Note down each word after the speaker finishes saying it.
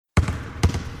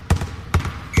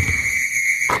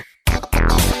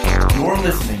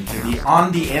listening to the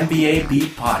On the NBA Beat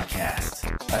podcast,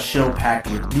 a show packed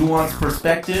with nuanced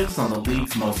perspectives on the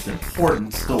league's most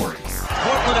important stories.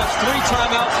 Portland has 3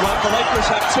 timeouts left. The Lakers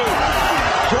have 2.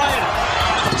 Bryant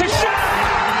to shot!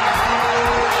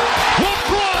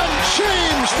 LeBron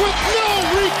James with no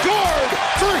regard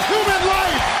for human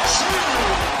life.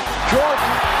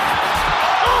 Jordan.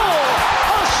 Oh,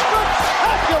 a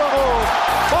spectacular move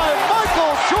by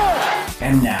Michael Jordan.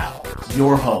 And now,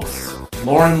 your hosts,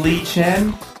 Lauren Lee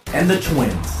Chen and the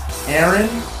twins, Aaron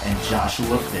and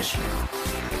Joshua Fishman.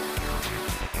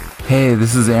 Hey,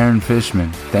 this is Aaron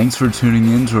Fishman. Thanks for tuning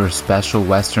in to our special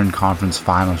Western Conference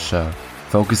Finals show,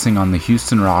 focusing on the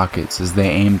Houston Rockets as they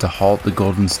aim to halt the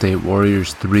Golden State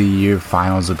Warriors' 3-year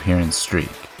finals appearance streak.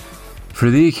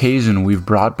 For the occasion, we've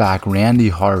brought back Randy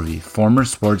Harvey, former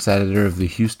sports editor of the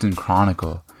Houston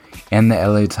Chronicle and the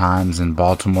LA Times and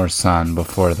Baltimore Sun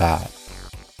before that.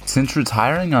 Since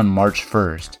retiring on March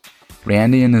 1st,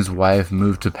 Randy and his wife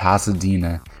moved to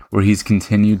Pasadena, where he's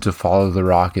continued to follow the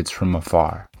Rockets from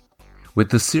afar.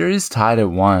 With the series tied at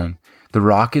 1, the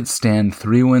Rockets stand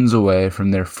 3 wins away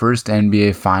from their first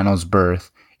NBA Finals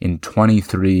berth in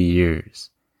 23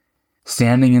 years.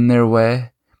 Standing in their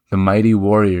way, the mighty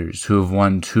Warriors, who have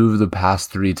won 2 of the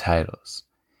past 3 titles.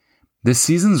 This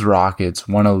season's Rockets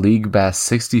won a league-best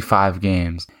 65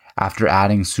 games after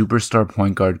adding superstar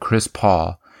point guard Chris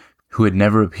Paul, who had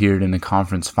never appeared in a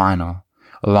conference final,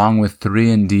 along with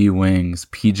 3-and-D wings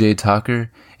PJ Tucker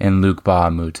and Luc Mbah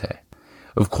a Moute.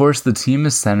 Of course, the team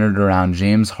is centered around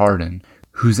James Harden,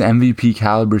 whose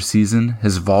MVP-caliber season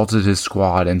has vaulted his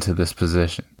squad into this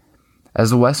position.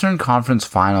 As the Western Conference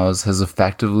Finals has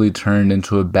effectively turned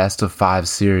into a best-of-5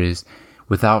 series,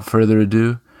 without further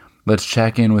ado, let's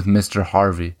check in with Mr.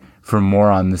 Harvey for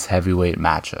more on this heavyweight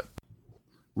matchup.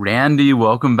 Randy,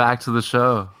 welcome back to the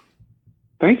show.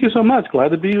 Thank you so much. Glad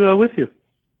to be with you.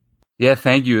 Yeah,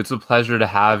 thank you. It's a pleasure to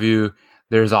have you.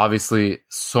 There's obviously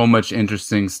so much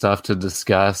interesting stuff to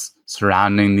discuss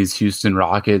surrounding these Houston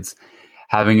Rockets,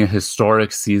 having a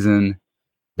historic season,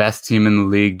 best team in the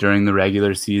league during the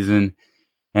regular season,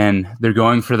 and they're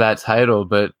going for that title.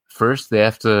 But first, they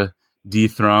have to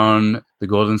dethrone the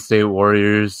Golden State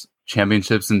Warriors,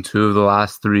 championships in 2 of the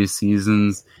last 3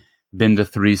 seasons, been to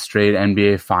 3 straight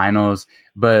NBA Finals.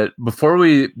 But before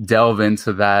we delve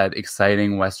into that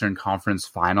exciting Western Conference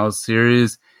Finals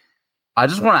series, I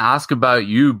just want to ask about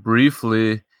you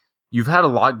briefly. You've had a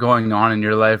lot going on in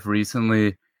your life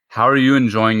recently. How are you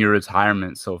enjoying your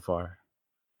retirement so far?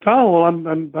 Oh, well,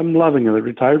 I'm loving it. I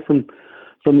retired from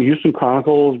the Houston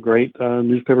Chronicle, great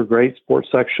newspaper, great sports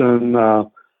section.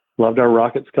 Loved our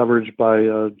Rockets coverage by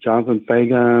Jonathan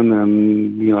Fagan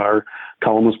and our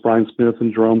columnists Brian Smith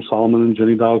and Jerome Solomon and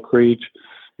Jenny Dial Creech,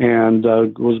 and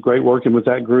it was great working with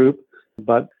that group.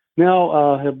 But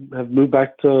now have moved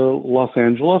back to Los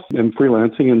Angeles and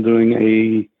freelancing and doing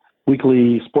a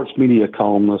weekly sports media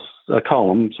column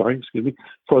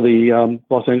for the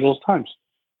Los Angeles Times.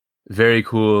 Very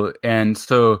cool. And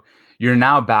so you're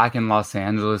now back in Los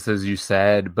Angeles, as you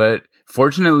said, but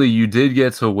fortunately you did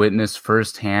get to witness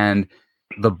firsthand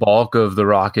the bulk of the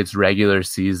Rockets' regular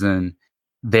season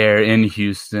there in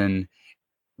Houston.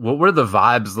 What were the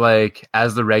vibes like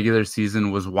as the regular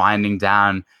season was winding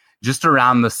down, just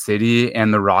around the city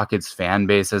and the Rockets fan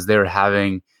base as they were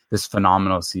having this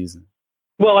phenomenal season?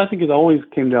 Well, I think it always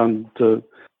came down to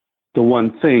the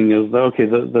one thing is, okay,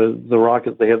 the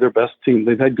Rockets, they have their best team.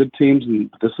 They've had good teams, and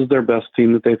this is their best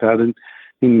team that they've had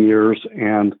in years.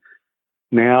 And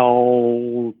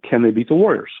now, can they beat the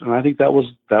Warriors? And I think that was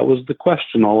the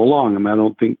question all along. I mean, I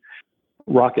don't think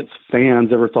Rockets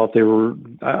fans ever thought they were.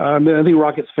 I think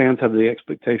Rockets fans have the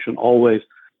expectation always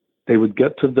they would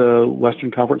get to the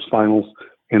Western Conference Finals,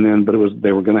 and then, but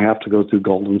they were going to have to go through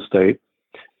Golden State,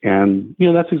 and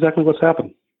that's exactly what's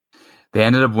happened. They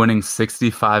ended up winning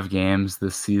 65 games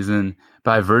this season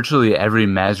by virtually every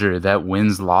measure. That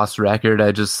wins-loss record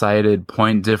I just cited,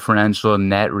 point differential,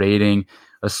 net rating,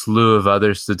 a slew of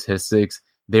other statistics.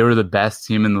 They were the best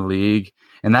team in the league.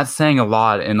 And that's saying a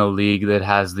lot in a league that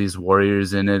has these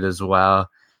Warriors in it as well.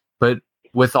 But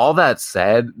with all that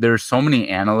said, there are so many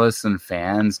analysts and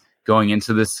fans going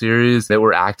into this series that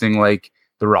were acting like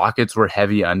the Rockets were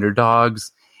heavy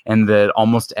underdogs and that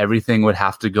almost everything would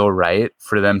have to go right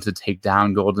for them to take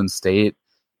down Golden State.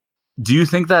 Do you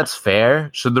think that's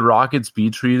fair? Should the Rockets be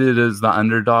treated as the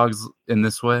underdogs in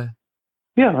this way?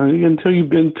 Yeah, until you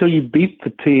beat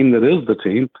the team that is the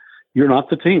team, you're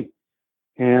not the team.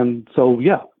 And so,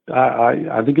 yeah,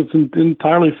 I think it's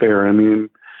entirely fair. I mean,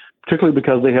 particularly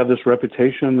because they have this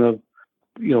reputation of,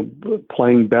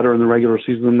 playing better in the regular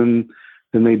season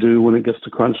than they do when it gets to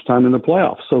crunch time in the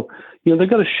playoffs. So, they've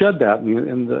got to shed that.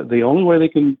 And the only way they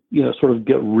can, sort of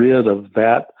get rid of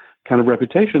that kind of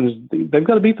reputation is they've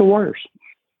got to beat the Warriors.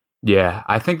 Yeah,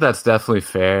 I think that's definitely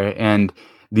fair. And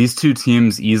these two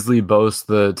teams easily boast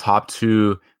the top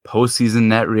 2 postseason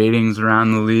net ratings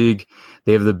around the league.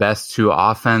 They have the best 2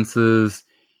 offenses.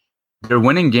 They're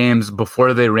winning games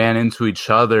before they ran into each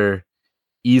other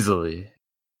easily.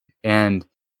 And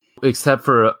except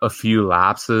for a few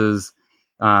lapses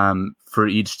for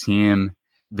each team,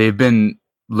 they've been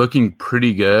looking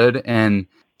pretty good. And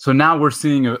so now we're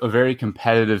seeing a very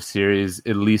competitive series,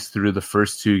 at least through the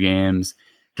first 2 games.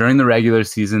 During the regular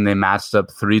season, they matched up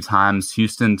 3 times.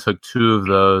 Houston took 2 of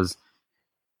those.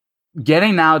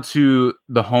 Getting now to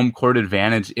the home court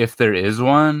advantage, if there is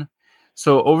one.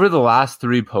 So over the last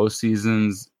 3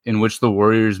 postseasons in which the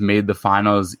Warriors made the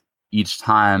finals each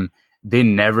time, they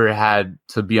never had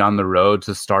to be on the road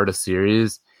to start a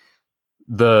series.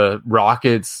 The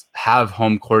Rockets have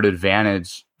home court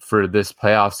advantage for this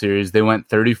playoff series. They went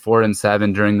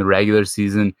 34-7 during the regular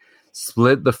season,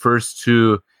 split the first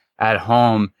 2 at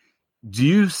home. Do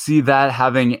you see that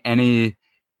having any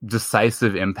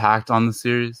decisive impact on the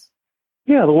series?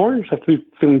 Yeah, the Warriors have to be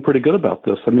feeling pretty good about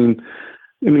this. I mean,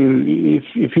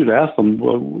 if you'd asked them,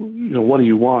 well, what do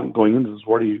you want going into this?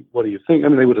 What do you think? I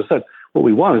mean, they would have said, what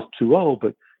we want is 2-0,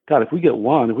 but God, if we get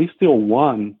 1, if we steal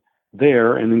 1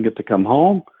 there and then get to come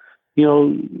home,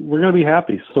 we're going to be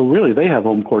happy. So really, they have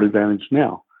home court advantage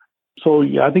now. So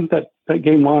yeah, I think that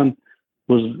game 1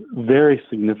 was very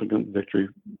significant victory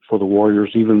for the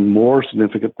Warriors, even more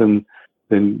significant than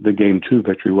the game 2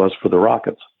 victory was for the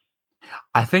Rockets.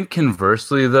 I think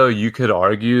conversely, though, you could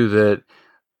argue that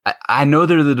I know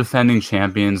they're the defending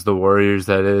champions, the Warriors,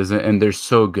 that is, and they're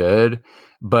so good.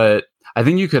 But I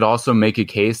think you could also make a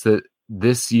case that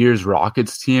this year's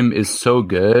Rockets team is so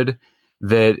good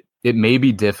that it may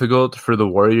be difficult for the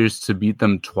Warriors to beat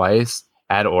them twice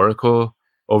at Oracle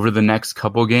over the next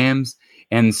couple games.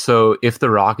 And so if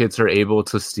the Rockets are able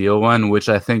to steal one, which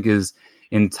I think is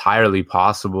entirely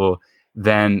possible,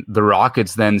 then the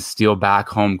Rockets then steal back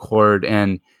home court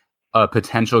and a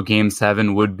potential game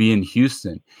 7 would be in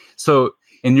Houston. So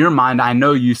in your mind, I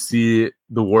know you see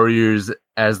the Warriors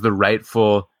as the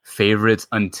rightful favorites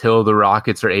until the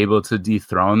Rockets are able to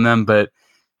dethrone them. But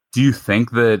do you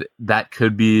think that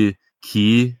could be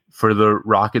key for the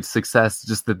Rockets' success,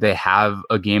 just that they have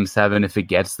a game 7 if it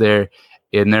gets there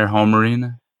in their home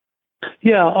arena?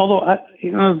 Yeah, although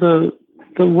the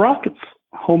Rockets'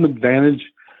 home advantage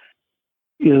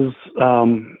is,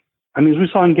 as we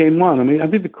saw in game 1. I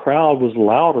think the crowd was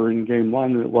louder in game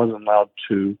 1 than it was in loud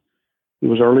 2. It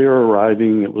was earlier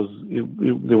arriving.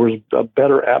 There was a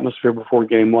better atmosphere before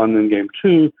game 1 than game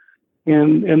 2,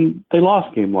 and they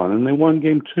lost game 1 and they won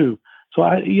game 2. So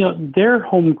their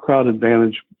home crowd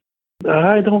advantage,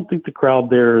 I don't think the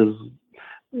crowd there is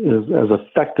as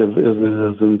effective as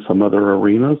it is in some other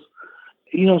arenas.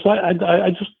 So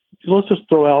let's just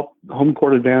throw out home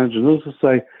court advantage and let's just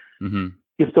say,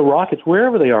 if the Rockets,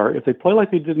 wherever they are, if they play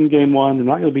like they did in game 1, they're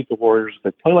not going to beat the Warriors. If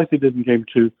they play like they did in game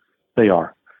 2, they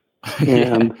are.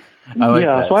 And I like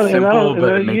that. So Simple,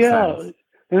 but it makes sense.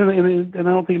 And I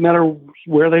don't think it matters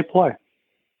where they play.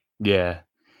 Yeah.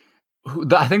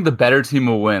 I think the better team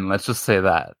will win. Let's just say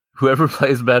that. Whoever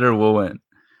plays better will win.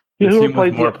 The team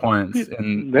with more points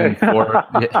in 4.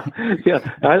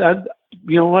 Yeah.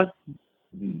 You know what?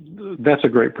 That's a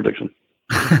great prediction.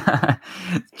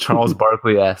 Charles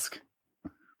Barkley-esque.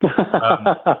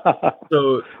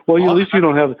 So well, at least you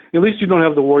don't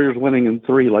have the Warriors winning in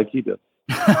 3 like he did.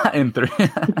 In 3.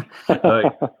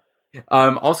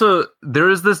 Also, there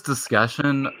is this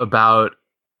discussion about,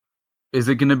 is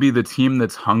it going to be the team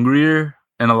that's hungrier?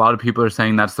 And a lot of people are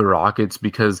saying that's the Rockets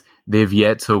because they've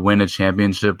yet to win a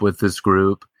championship with this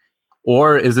group.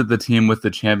 Or is it the team with the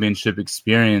championship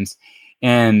experience?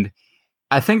 And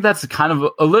I think that's kind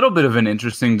of a little bit of an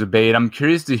interesting debate. I'm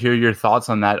curious to hear your thoughts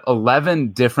on that.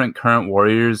 11 different current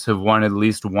Warriors have won at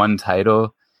least one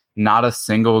title. Not a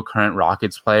single current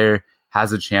Rockets player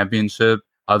has a championship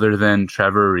other than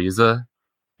Trevor Ariza.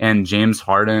 And James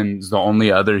Harden is the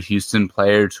only other Houston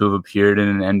player to have appeared in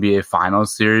an NBA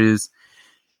Finals series.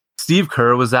 Steve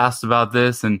Kerr was asked about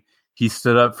this, and he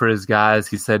stood up for his guys.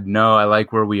 He said, no, I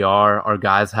like where we are. Our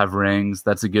guys have rings.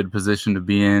 That's a good position to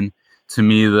be in. To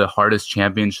me, the hardest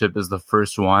championship is the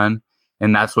first one,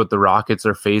 and that's what the Rockets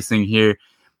are facing here.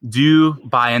 Do you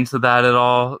buy into that at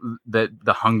all, that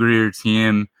the hungrier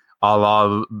team, a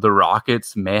la the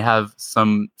Rockets, may have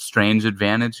some strange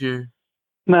advantage here?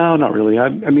 No, not really. I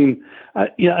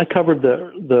covered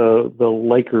the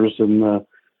Lakers and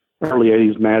early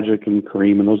 80s Magic and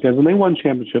Kareem and those guys, and they won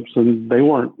championships, and they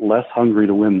weren't less hungry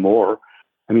to win more.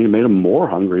 I mean, it made them more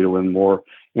hungry to win more.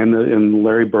 And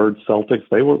Larry Bird Celtics,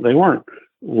 they weren't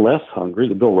less hungry.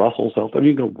 The Bill Russell Celtics, I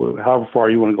mean, you go however far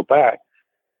you want to go back.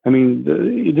 I mean,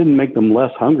 it didn't make them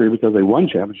less hungry because they won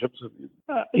championships.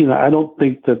 I don't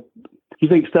think that. You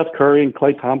think Steph Curry and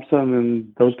Klay Thompson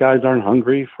and those guys aren't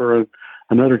hungry for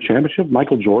another championship?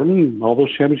 Michael Jordan, all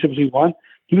those championships he won,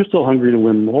 he was still hungry to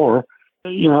win more.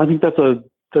 I think that's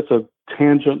a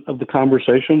tangent of the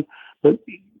conversation. But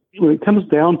when it comes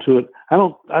down to it,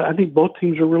 I think both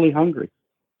teams are really hungry.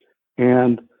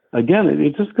 And again,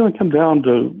 it's just going to come down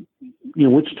to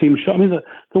which team show. I mean,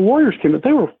 the Warriors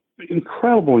they were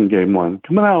incredible in Game 1,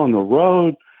 coming out on the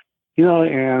road.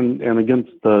 And against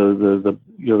the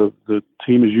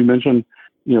team, as you mentioned,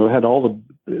 had all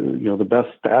the best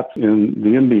stats in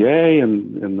the NBA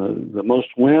and the most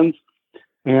wins.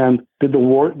 And did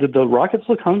the Rockets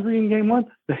look hungry in Game 1?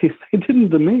 They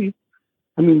didn't to me.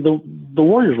 I mean, the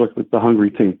Warriors looked like the hungry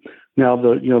team. Now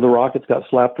the Rockets got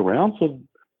slapped around,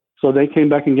 so they came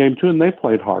back in Game 2 and they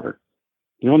played harder.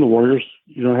 And the Warriors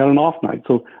had an off night.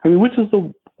 So I mean, which is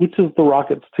the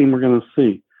Rockets team we're going to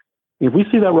see? If we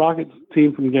see that Rockets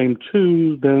team from Game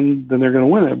 2, then they're going to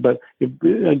win it. But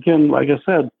again, like I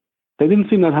said, they didn't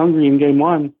seem that hungry in Game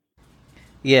 1.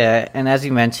 Yeah, and as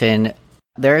you mentioned,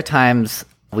 there are times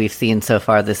we've seen so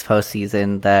far this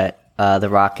postseason that the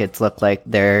Rockets look like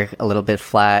they're a little bit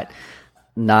flat,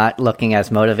 not looking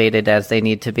as motivated as they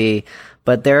need to be.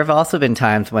 But there have also been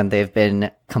times when they've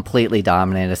been completely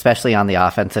dominant, especially on the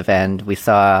offensive end. We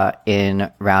saw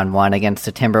in round 1 against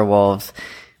the Timberwolves.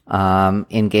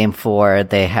 In Game 4,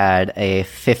 they had a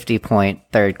 50-point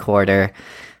third quarter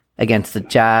against the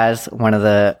Jazz, one of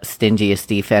the stingiest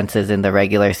defenses in the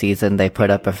regular season. They put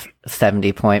up a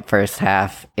 70-point first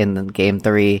half in Game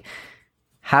 3.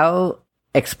 How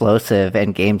explosive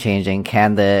and game-changing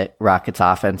can the Rockets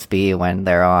offense be when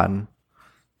they're on?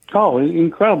 Oh,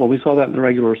 incredible. We saw that in the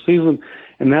regular season.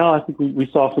 And now I think we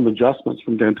saw some adjustments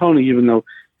from D'Antoni, even though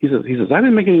he says, I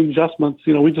didn't make any adjustments.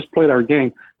 We just played our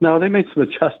game. No, they made some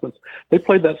adjustments. They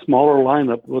played that smaller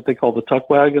lineup, what they call the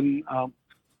tuck wagon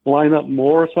lineup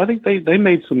more. So I think they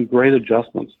made some great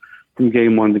adjustments from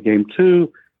Game 1 to Game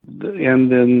 2.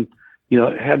 And then,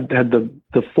 had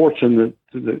the fortune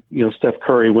that Steph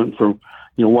Curry went from,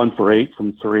 1 for 8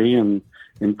 from 3 and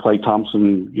Klay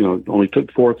Thompson, only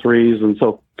took 4 threes. And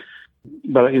so,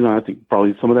 but, I think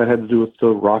probably some of that had to do with the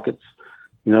Rockets.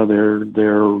 They're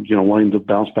wanting to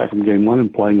bounce back from Game 1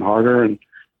 and playing harder, and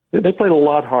they played a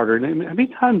lot harder. And how many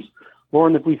times,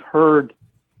 Lauren, have we heard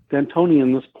D'Antoni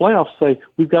in this playoff say,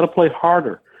 we've got to play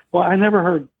harder? Well, I never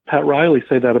heard Pat Riley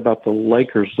say that about the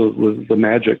Lakers, the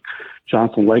Magic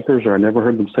Johnson Lakers, or I never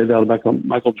heard them say that about the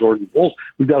Michael Jordan Bulls.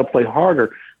 We've got to play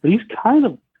harder. But he's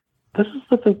this is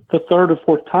the third or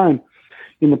fourth time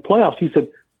in the playoffs, he said,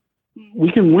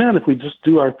 we can win if we just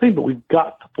do our thing, but we've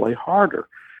got to play harder.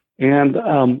 And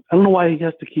I don't know why he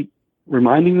has to keep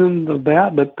reminding them of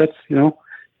that, but that's,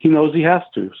 he knows he has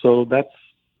to. So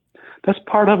that's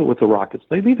part of it with the Rockets.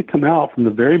 They need to come out from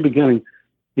the very beginning,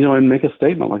 and make a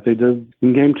statement like they did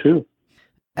in Game 2.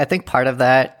 I think part of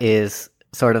that is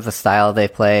sort of the style they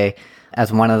play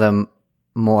as one of the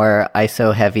more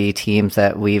ISO-heavy teams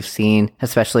that we've seen,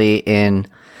 especially in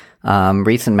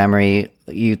recent memory.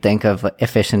 You think of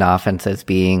efficient offenses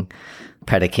being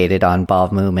predicated on ball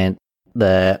movement,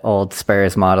 the old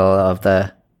Spurs model of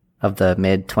the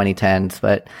mid 2010s,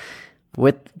 but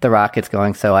with the Rockets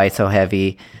going so ISO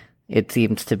heavy, it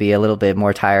seems to be a little bit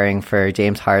more tiring for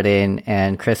James Harden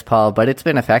and Chris Paul, but it's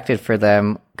been effective for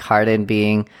them. Harden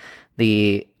being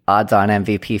the odds-on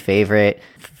MVP favorite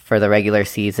for the regular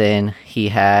season. He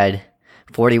had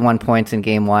 41 points in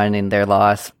Game 1 in their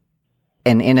loss,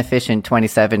 an inefficient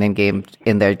 27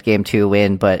 in their Game 2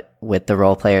 win, but with the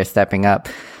role players stepping up.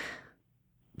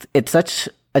 It's such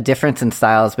a difference in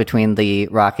styles between the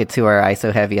Rockets, who are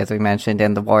ISO heavy, as we mentioned,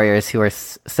 and the Warriors, who are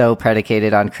so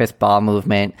predicated on crisp ball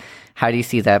movement. How do you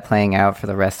see that playing out for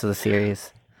the rest of the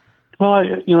series? Well,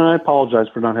 I apologize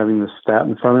for not having this stat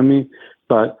in front of me,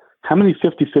 but how many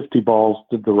 50-50 balls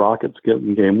did the Rockets get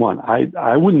in Game 1?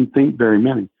 I wouldn't think very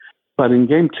many. But in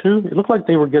Game 2, it looked like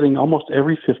they were getting almost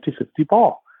every 50-50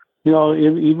 ball.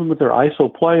 Even with their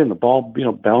ISO play and the ball,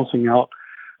 bouncing out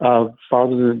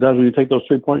farther than it does when you take those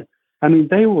 3 points. I mean,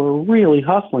 they were really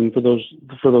hustling for those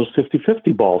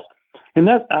 50-50 balls. And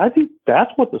I think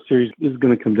that's what the series is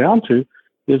going to come down to,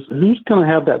 is who's going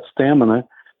to have that stamina,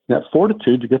 that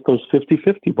fortitude to get those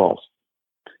 50-50 balls.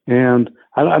 And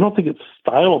I don't think it's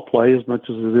style of play as much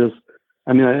as it is.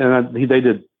 I mean, they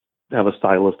did have a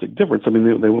stylistic difference. I mean,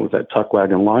 they went with that tuck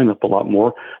wagon lineup a lot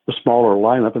more, the smaller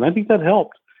lineup, and I think that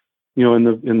helped. In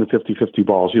the 50-50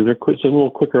 balls, it's a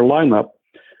little quicker lineup,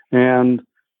 and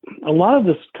a lot of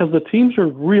this because the teams are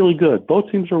really good. Both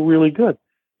teams are really good.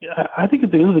 I think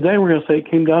at the end of the day, we're going to say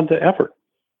it came down to effort.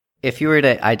 If you were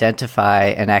to identify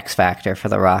an X factor for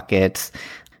the Rockets,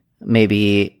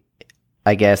 maybe,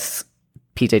 I guess,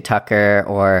 PJ Tucker,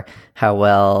 or how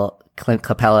well Clint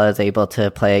Capella is able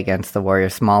to play against the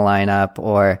Warriors small lineup,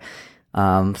 or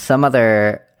some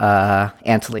other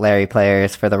ancillary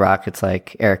players for the Rockets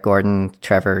like Eric Gordon,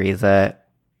 Trevor Ariza,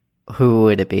 who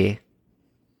would it be?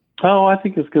 Oh, I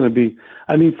think it's going to be,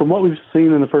 from what we've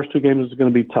seen in the first two games, it's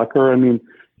going to be Tucker.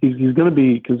 He's going to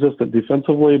be consistent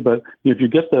defensively, but if you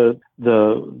get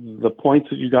the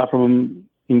points that you got from him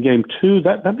in game two,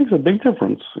 that makes a big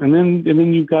difference. And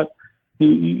then you've got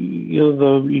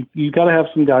you got to have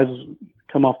some guys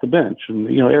come off the bench, and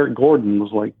Eric Gordon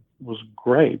was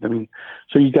great.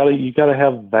 So you got to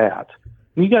have that.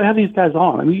 And you got to have these guys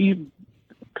on.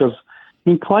 Because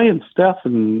Clay and Steph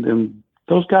and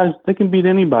those guys, they can beat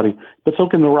anybody, but so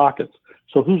can the Rockets.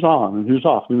 So who's on and who's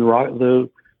off? The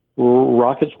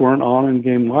Rockets weren't on in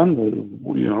game one,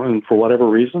 and for whatever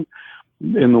reason.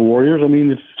 In the Warriors,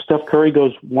 if Steph Curry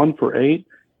goes 1 for 8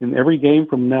 in every game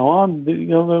from now on,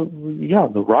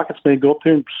 the Rockets may go up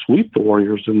there and sweep the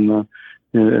Warriors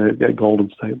at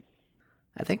Golden State.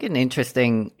 I think an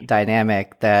interesting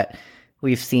dynamic that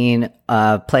we've seen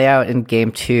play out in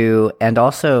game two, and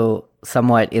also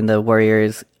somewhat in the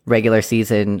Warriors regular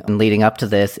season leading up to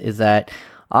this, is that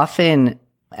often,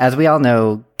 as we all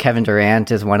know, Kevin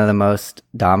Durant is one of the most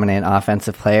dominant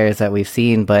offensive players that we've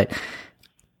seen, but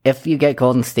if you get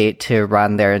Golden State to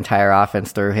run their entire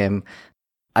offense through him,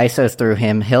 ISOs through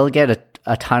him, he'll get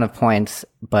a ton of points,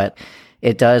 but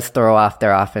it does throw off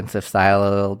their offensive style a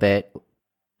little bit.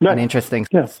 An interesting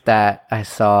stat I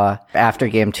saw after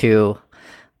game two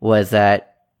was that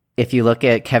if you look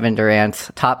at Kevin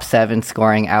Durant's top 7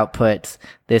 scoring outputs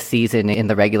this season in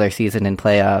the regular season and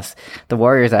playoffs, the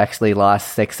Warriors actually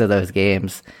lost 6 of those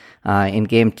games. In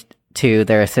game two,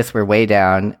 their assists were way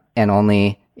down, and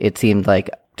only it seemed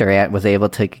like Durant was able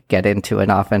to get into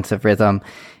an offensive rhythm.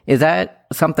 Is that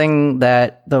something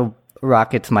that the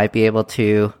Rockets might be able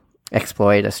to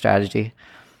exploit, a strategy?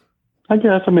 I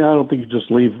guess. I don't think you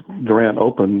just leave Durant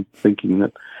open thinking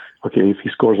that, okay, if he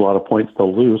scores a lot of points,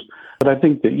 they'll lose. But I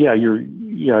think that,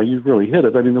 you really hit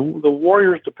it. The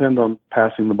Warriors depend on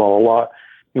passing the ball a lot.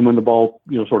 And when the ball,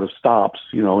 sort of stops,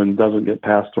 and doesn't get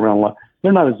passed around a lot,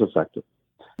 they're not as effective.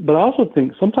 But I also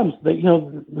think sometimes they,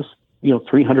 this,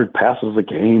 300 passes a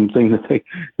game thing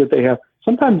that they have,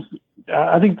 sometimes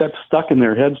I think that's stuck in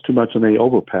their heads too much and they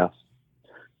overpass.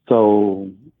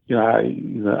 So,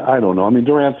 I don't know.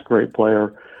 Durant's a great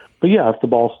player, but if the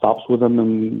ball stops with him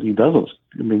and he doesn't,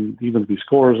 even if he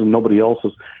scores and nobody else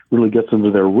really gets into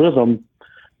their rhythm,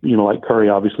 like Curry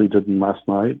obviously didn't last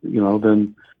night,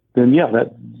 then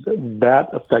that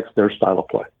affects their style of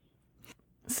play.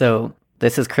 So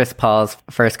this is Chris Paul's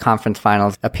first conference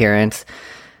finals appearance.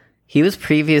 He was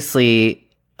previously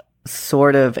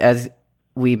sort of, as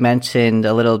we mentioned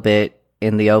a little bit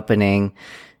in the opening,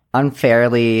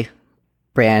 unfairly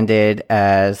branded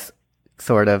as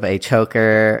sort of a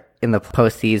choker in the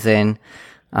postseason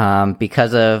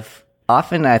because of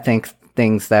often, I think,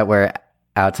 things that were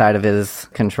outside of his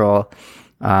control.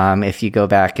 If you go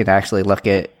back and actually look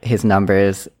at his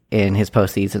numbers in his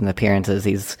postseason appearances,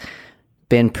 he's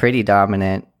been pretty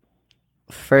dominant.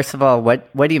 First of all,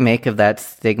 what do you make of that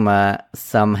stigma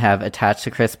some have attached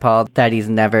to Chris Paul, that he's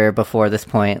never before this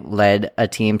point led a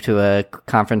team to a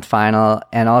conference final?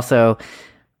 And also,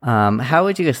 how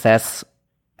would you assess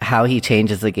how he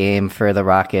changes the game for the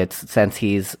Rockets since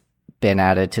he's been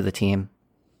added to the team?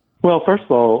 Well, first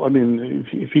of all,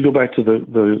 if you go back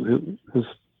to his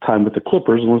time with the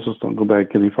Clippers, and let's just don't go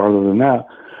back any farther than that,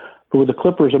 but with the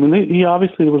Clippers, he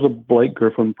obviously, there was a Blake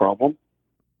Griffin problem.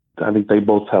 I think they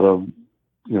both had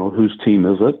whose team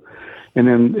is it? And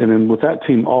then with that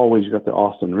team, always you got the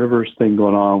Austin Rivers thing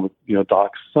going on with,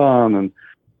 Doc's son and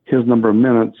his number of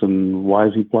minutes and why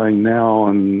is he playing now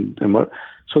and what.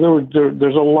 So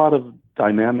there's a lot of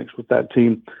dynamics with that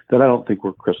team that I don't think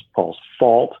were Chris Paul's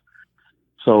fault.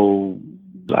 So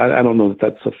I don't know that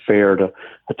that's fair to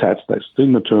attach that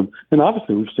stigma to him. And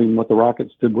obviously we've seen what the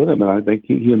Rockets did with him, and I think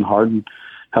he and Harden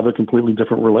have a completely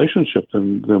different relationship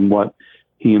than what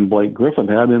he and Blake Griffin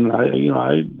had. And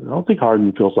I don't think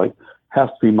Harden feels like has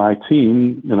to be my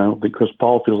team. That Chris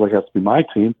Paul feels like has to be my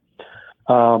team.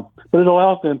 But it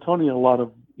allows D'Antoni a lot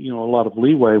of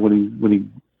leeway when he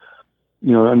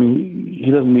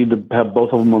he doesn't need to have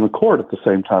both of them on the court at the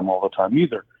same time all the time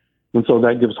either. And so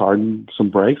that gives Harden some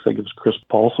breaks. That gives Chris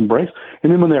Paul some breaks.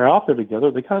 And then when they're out there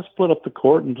together, they kind of split up the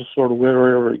court and just sort of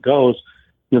wherever it goes,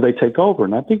 they take over.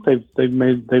 And I think they've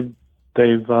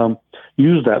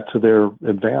used that to their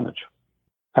advantage.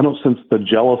 I don't sense the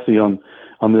jealousy on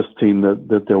this team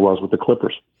that there was with the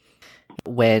Clippers.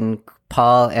 When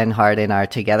Paul and Harden are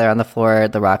together on the floor,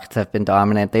 the Rockets have been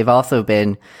dominant. They've also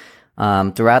been,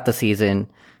 throughout the season,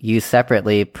 used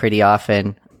separately pretty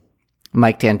often.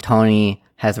 Mike D'Antoni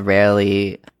has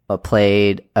rarely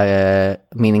played a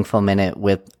meaningful minute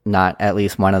with not at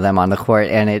least one of them on the court,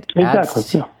 and it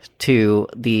adds to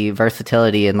the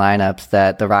versatility in lineups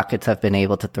that the Rockets have been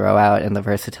able to throw out, and the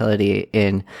versatility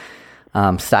in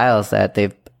styles that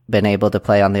they've been able to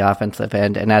play on the offensive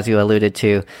end. And as you alluded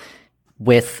to,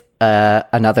 with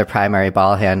another primary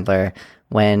ball handler,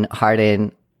 when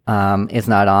Harden is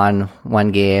not on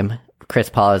one game, Chris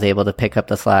Paul is able to pick up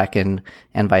the slack and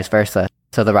vice versa.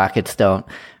 So the Rockets don't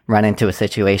run into a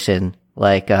situation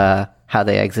like how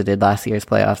they exited last year's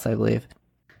playoffs, I believe.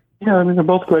 Yeah, I mean, they're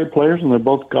both great players, and they're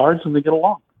both guards, and they get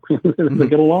along. They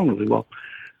get along really well.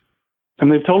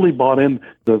 And they've totally bought in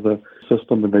the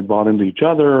system, and they bought into each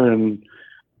other, and,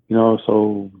 it's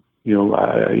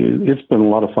been a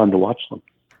lot of fun to watch them.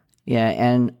 Yeah,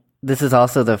 and this is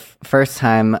also the first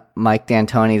time Mike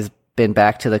D'Antoni's been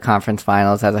back to the conference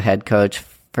finals as a head coach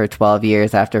for 12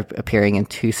 years after appearing in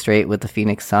 2 straight with the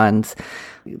Phoenix Suns.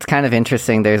 It's kind of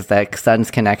interesting. There's that Suns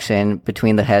connection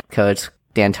between the head coach,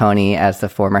 D'Antoni, as the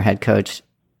former head coach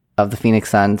of the Phoenix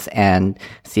Suns, and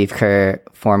Steve Kerr,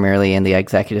 formerly in the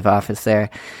executive office there.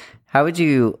 How would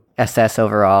you assess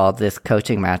overall this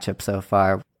coaching matchup so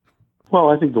far? Well,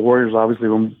 I think the Warriors obviously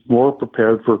were more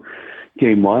prepared for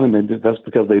Game 1, and that's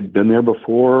because they'd been there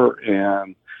before,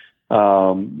 and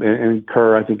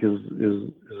Kerr, I think, is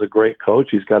a great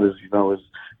coach. He's got his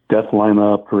death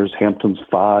lineup or his Hamptons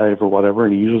 5 or whatever,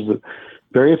 and he uses it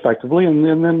very effectively. And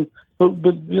then, but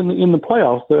in the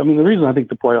playoffs, the reason I think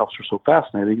the playoffs are so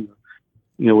fascinating,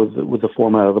 with the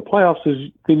format of the playoffs,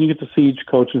 is then you get to see each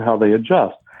coach and how they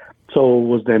adjust. So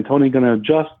was D'Antoni going to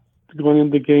adjust going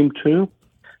into Game 2?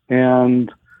 And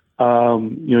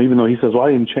even though he says, "Well,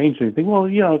 I didn't change anything," well,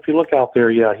 if you look out there,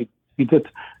 he did.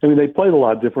 They played a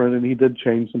lot different, and he did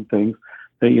change some things.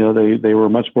 They were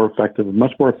much more effective and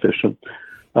much more efficient,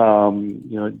 passing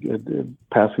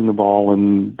the ball,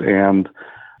 and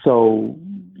so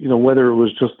whether it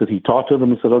was just that he talked to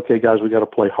them and said, "Okay, guys, we got to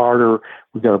play harder,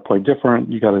 we got to play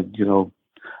different. You got to,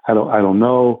 I don't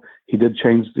know." He did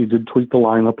tweak the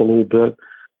lineup a little bit,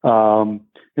 and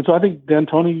so I think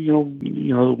D'Antoni,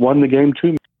 won the Game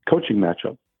 2 coaching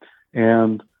matchup,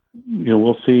 and.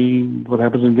 We'll see what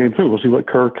happens in Game 3. We'll see what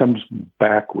Kerr comes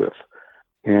back with.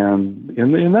 And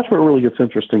that's where it really gets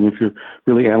interesting if you're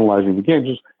really analyzing the game.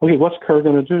 Just, okay, what's Kerr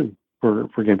going to do for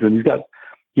Game 2? And he's got,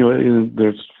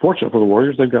 there's fortunate for the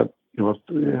Warriors. They've got,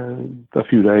 a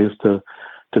few days to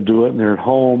do it, and they're at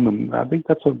home. And I think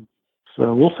so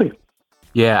we'll see.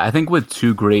 Yeah, I think with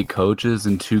 2 great coaches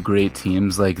and 2 great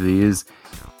teams like these,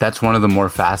 that's one of the more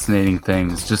fascinating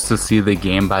things, just to see the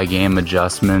game-by-game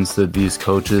adjustments that these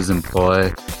coaches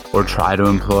employ or try to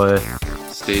employ.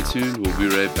 Stay tuned. We'll be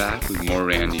right back with more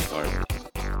Randy Hart.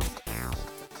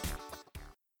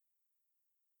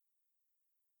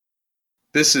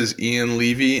 This is Ian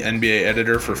Levy, NBA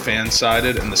editor for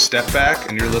Fansided and The Step Back,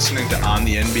 and you're listening to On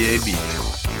the NBA Beat.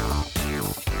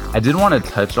 I did want to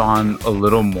touch on a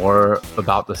little more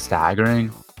about the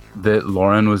staggering that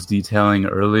Lauren was detailing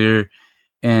earlier.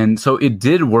 And so it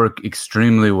did work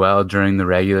extremely well during the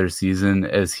regular season,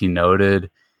 as he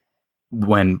noted.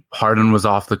 When Harden was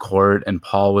off the court and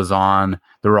Paul was on,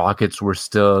 the Rockets were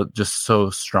still just so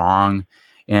strong.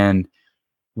 And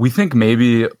we think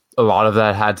maybe a lot of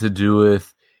that had to do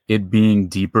with it being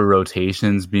deeper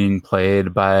rotations being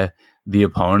played by the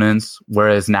opponents,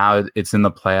 whereas now it's in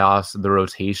the playoffs, the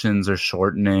rotations are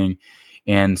shortening.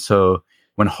 And so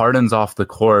when Harden's off the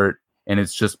court and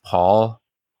it's just Paul,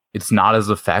 it's not as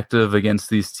effective against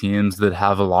these teams that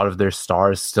have a lot of their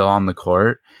stars still on the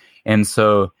court. And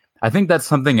so I think that's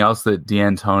something else that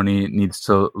D'Antoni needs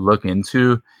to look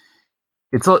into.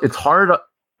 It's hard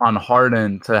on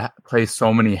Harden to play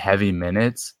so many heavy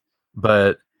minutes,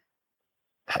 but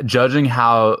judging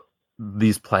how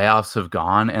these playoffs have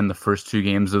gone and the first 2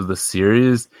 games of the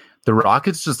series, the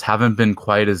Rockets just haven't been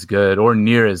quite as good, or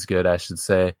near as good, I should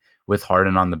say, with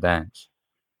Harden on the bench.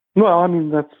 Well,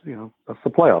 that's the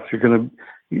playoffs.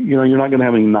 You're not going to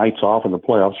have any nights off in the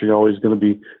playoffs. You're always going to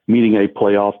be meeting a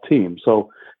playoff team. So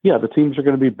yeah, the teams are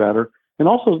going to be better. And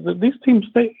also these teams,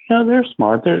 they're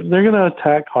smart. They're going to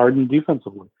attack Harden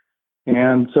defensively.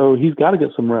 And so he's got to get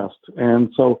some rest.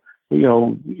 And so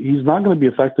he's not going to be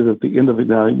effective at the end of it.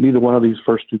 Now, neither one of these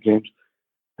first two games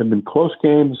have been close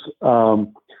games,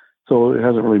 so it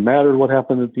hasn't really mattered what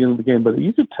happened at the end of the game. But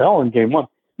you could tell in game one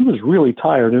he was really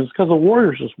tired, and it's because the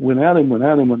Warriors just went at him when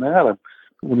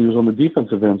he was on the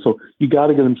defensive end. So you got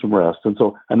to get him some rest. And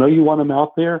so I know you want him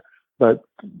out there, but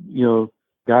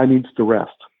guy needs to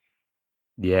rest.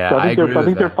 Yeah, so I think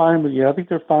they're fine. I think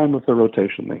they're fine with the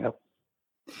rotation they have.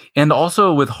 And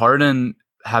also with Harden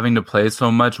having to play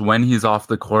so much when he's off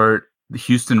the court,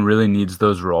 Houston really needs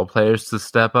those role players to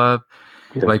step up.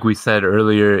 Yeah. Like we said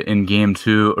earlier, in game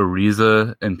 2,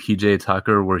 Ariza and PJ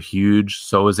Tucker were huge.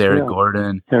 So was Eric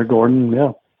Gordon. Eric Gordon,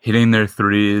 yeah. Hitting their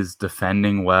threes,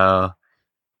 defending well.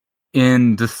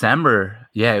 In December,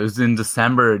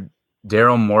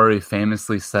 Daryl Morey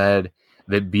famously said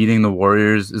that beating the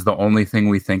Warriors is the only thing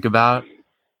we think about.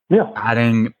 Yeah.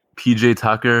 Adding PJ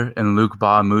Tucker and Luke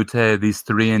Baamute, these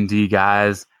 3-and-D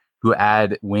guys who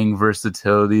add wing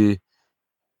versatility.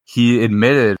 He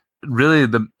admitted really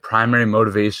the primary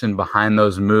motivation behind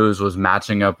those moves was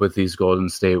matching up with these Golden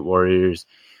State Warriors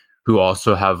who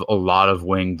also have a lot of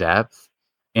wing depth.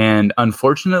 And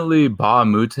unfortunately,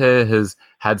 Baamute has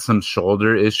had some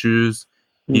shoulder issues.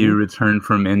 Mm-hmm. He returned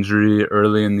from injury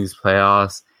early in these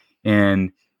playoffs,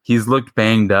 and he's looked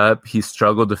banged up. He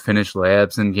struggled to finish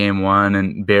layups in game 1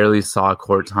 and barely saw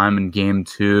court time in game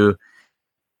 2.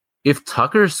 If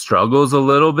Tucker struggles a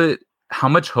little bit, how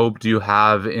much hope do you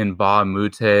have in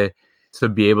Baamute to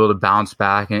be able to bounce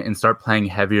back and start playing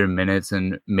heavier minutes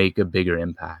and make a bigger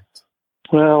impact?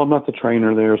 Well, I'm not the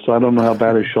trainer there, so I don't know how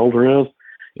bad his shoulder is.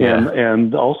 Yeah.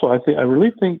 And also, I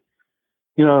really think,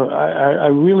 I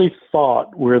really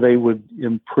thought where they would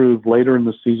improve later in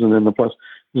the season in the playoffs,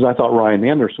 because I thought Ryan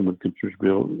Anderson would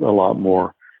contribute a lot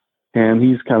more, and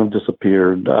he's kind of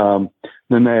disappeared.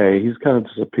 Nene, he's kind of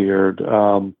disappeared.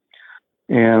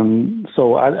 And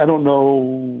so I don't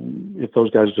know if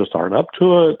those guys just aren't up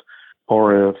to it,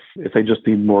 or if they just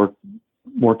need more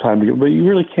time to get. But you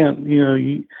really can't,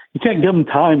 you can't give them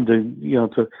time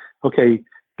to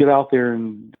get out there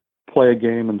and play a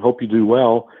game and hope you do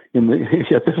well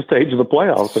at this stage of the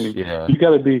playoffs. I mean,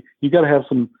 you got to have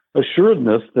some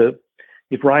assuredness that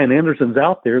if Ryan Anderson's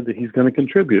out there, that he's going to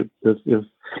contribute. If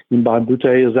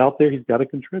Baamute is out there, he's got to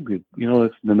contribute.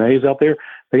 If Nene's out there,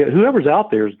 whoever's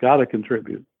out there has got to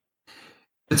contribute.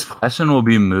 This question will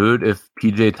be moot if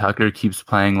PJ Tucker keeps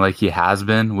playing like he has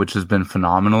been, which has been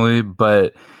phenomenally.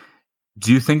 But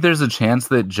do you think there's a chance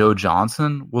that Joe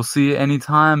Johnson will see any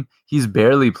time? He's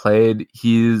barely played.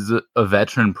 He's a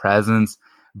veteran presence,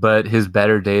 but his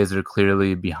better days are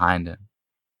clearly behind him.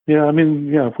 Yeah, I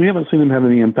mean, if we haven't seen him have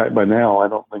any impact by now, I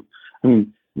don't think. I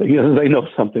mean, they know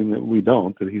something that we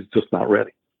don't, that he's just not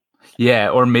ready. Yeah,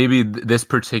 or maybe this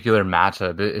particular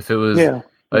matchup, if it was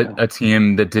a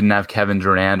team that didn't have Kevin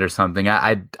Durant or something,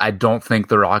 I don't think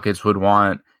the Rockets would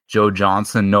want Joe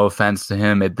Johnson, no offense to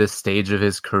him, at this stage of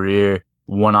his career,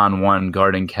 one-on-one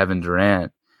guarding Kevin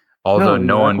Durant. Although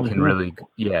no one can really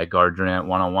guard Durant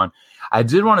one-on-one. I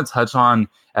did want to touch on,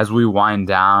 as we wind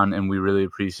down, and we really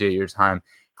appreciate your time,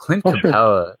 Clint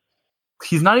Capella.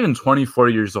 He's not even 24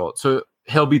 years old, so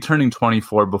he'll be turning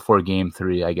 24 before game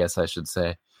 3, I guess I should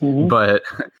say. Mm-hmm. But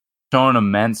showing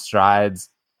immense strides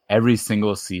every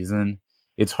single season.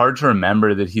 It's hard to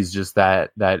remember that he's just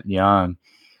that young.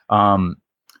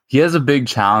 He has a big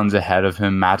challenge ahead of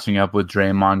him, matching up with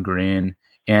Draymond Green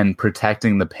and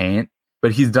protecting the paint.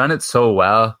 But he's done it so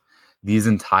well these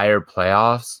entire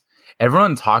playoffs.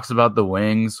 Everyone talks about the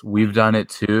wings. We've done it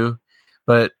too.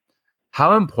 But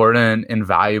how important and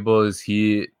valuable is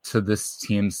he to this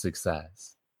team's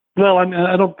success? Well, I mean,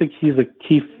 I don't think he's a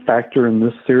key factor in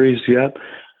this series yet.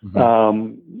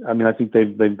 Mm-hmm. I mean, I think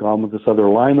they've gone with this other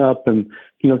lineup, and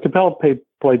Capella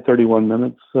played 31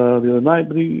 minutes the other night.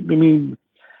 But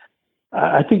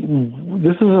I think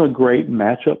this isn't a great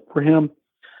matchup for him.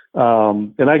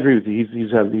 And I agree with you.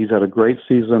 He's had a great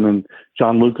season, and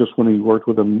John Lucas, when he worked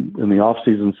with him in the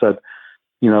offseason, said,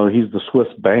 he's the Swiss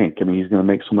bank. I mean, he's going to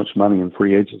make so much money in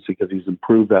free agency because he's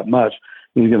improved that much,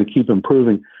 and he's going to keep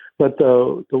improving. But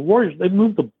the Warriors, they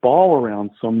move the ball around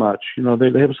so much.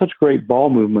 They have such great ball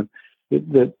movement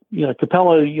that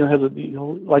Capella has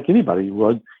like anybody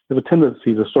would, have a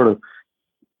tendency to sort of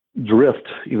drift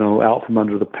out from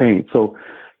under the paint. So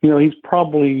he's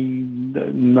probably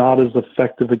not as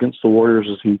effective against the Warriors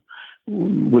as he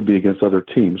would be against other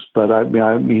teams. But I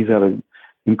mean he's had an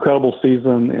incredible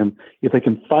season, and if they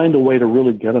can find a way to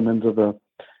really get him into the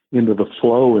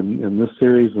flow in this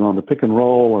series and on the pick and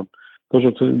roll, and those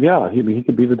are two, he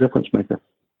could be the difference maker.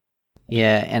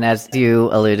 Yeah, and as you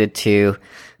alluded to,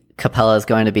 Capella is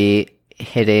going to be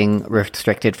hitting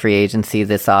restricted free agency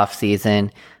this offseason.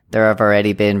 There have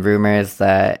already been rumors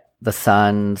that the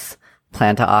Suns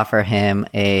plan to offer him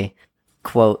a,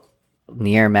 quote,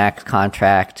 near max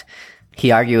contract. He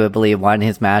arguably won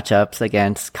his matchups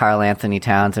against Karl Anthony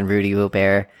Towns and Rudy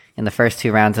Gobert in the first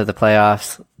 2 rounds of the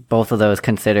playoffs. Both of those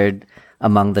considered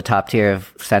among the top tier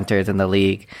of centers in the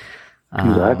league.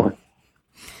 Exactly.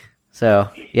 So,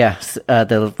 yeah,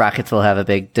 the Rockets will have a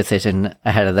big decision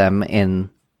ahead of them in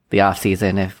the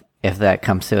offseason if that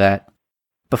comes to that.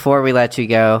 Before we let you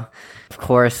go, of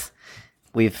course,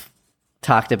 we've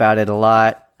talked about it a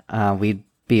lot. We'd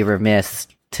be remiss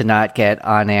to not get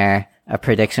on air a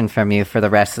prediction from you for the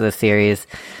rest of the series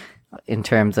in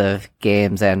terms of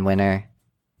games and winner.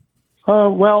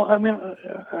 Well, I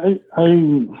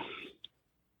mean,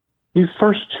 these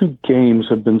first 2 games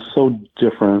have been so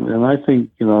different, and I think,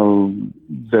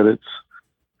 that it's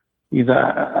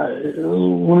either,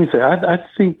 let me say, I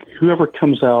think whoever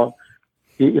comes out,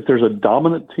 if there's a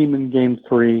dominant team in game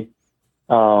 3,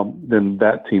 then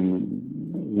that team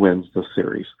wins the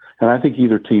series. And I think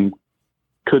either team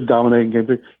could dominate in game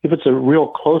 3. If it's a real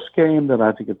close game, then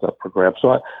I think it's up for grabs.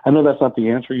 So I know that's not the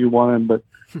answer you wanted, but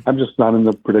I'm just not in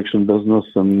the prediction business.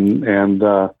 And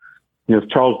if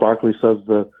Charles Barkley says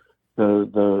the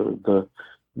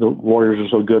Warriors are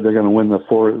so good they're going to win the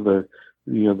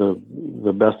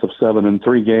best of 7 in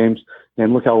 3 games,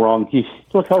 and look how wrong he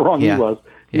was.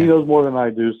 He knows more than I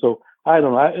do. So I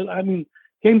don't know. I mean,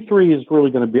 game 3 is really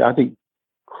going to be, I think,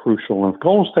 crucial. And if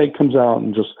Golden State comes out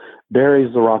and just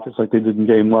buries the Rockets like they did in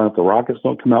game 1, if the Rockets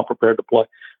don't come out prepared to play,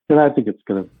 then I think it's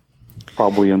going to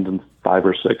probably end in 5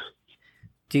 or 6.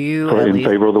 In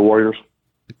favor of the Warriors.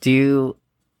 Do you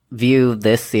view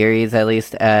this series, at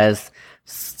least, as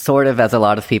sort of, as a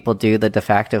lot of people do, the de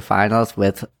facto finals,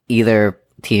 with either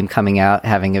team coming out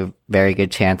having a very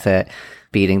good chance at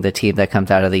beating the team that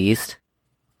comes out of the East?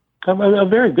 A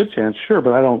very good chance, sure,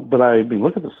 but I mean,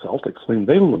 look at the Celtics. I mean,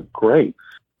 they look great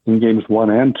in games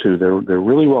 1 and 2. They're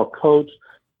really well coached.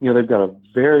 They've got a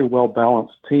very well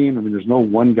balanced team. I mean, there's no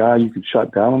one guy you can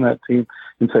shut down on that team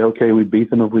and say, okay, we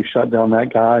beat them if we shut down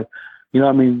that guy.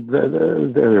 I mean,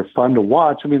 they're fun to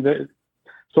watch. I mean,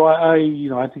 so I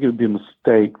think it would be a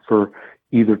mistake for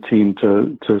either team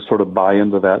to sort of buy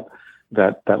into that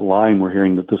line we're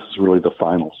hearing that this is really the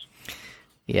finals.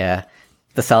 Yeah.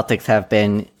 The Celtics have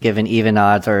been given even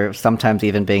odds, or sometimes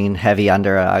even being heavy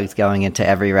underdogs going into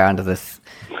every round of this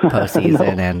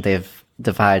postseason, and they've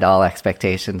defied all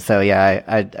expectations. So yeah,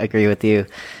 I agree with you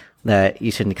that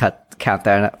you shouldn't count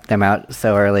them out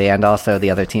so early, and also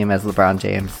the other team has LeBron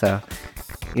James, so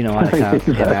you don't want to count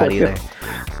him out either.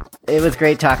 It was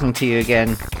great talking to you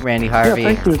again, Randy Harvey.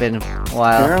 It's been a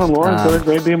while. Aaron and Lauren, it's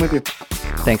great being with you.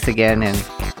 Thanks again, and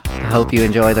I hope you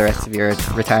enjoy the rest of your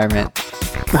retirement.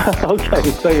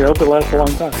 Okay, so I hope it lasts a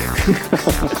long time.